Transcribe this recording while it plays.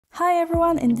Hi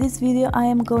everyone, in this video I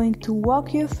am going to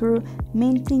walk you through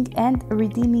minting and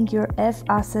redeeming your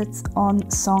FAssets on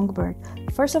Songbird.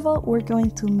 First of all, we're going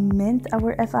to mint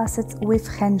our FAssets with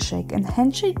handshake, and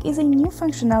handshake is a new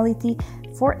functionality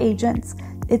for agents.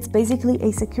 It's basically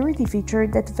a security feature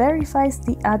that verifies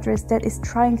the address that is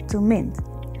trying to mint.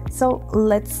 So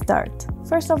let's start.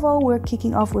 First of all, we're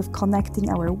kicking off with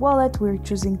connecting our wallet. We're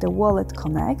choosing the wallet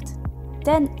connect.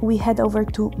 Then we head over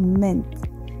to mint.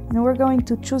 And we're going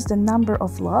to choose the number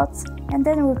of lots, and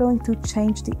then we're going to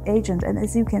change the agent. And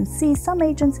as you can see, some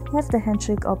agents have the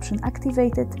handshake option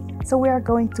activated, so we are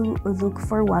going to look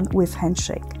for one with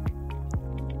handshake.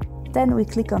 Then we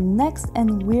click on next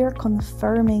and we're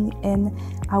confirming in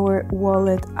our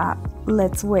wallet app.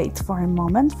 Let's wait for a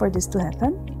moment for this to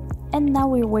happen. And now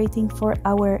we're waiting for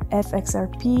our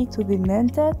FXRP to be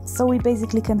minted, so we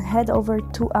basically can head over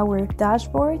to our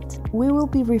dashboard. We will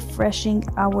be refreshing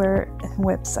our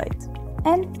website.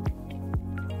 And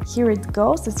here it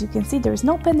goes. As you can see, there is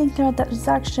no pending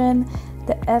transaction.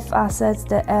 The FAssets,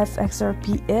 the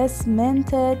FXRP is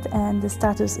minted and the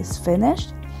status is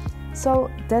finished. So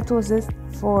that was it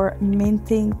for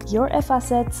minting your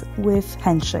FAssets with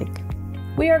handshake.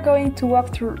 We are going to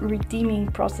walk through redeeming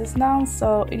process now.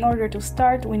 So in order to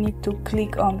start, we need to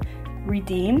click on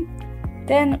redeem.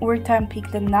 Then we're typing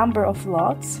the number of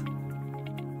lots.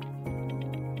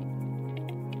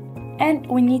 And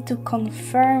we need to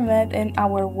confirm it in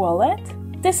our wallet.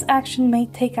 This action may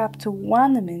take up to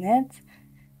 1 minute.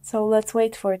 So let's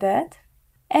wait for that.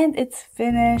 And it's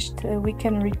finished. We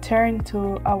can return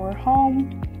to our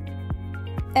home.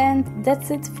 And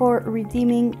that's it for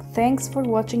redeeming. Thanks for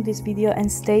watching this video and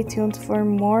stay tuned for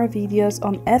more videos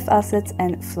on FAssets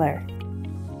and Flare.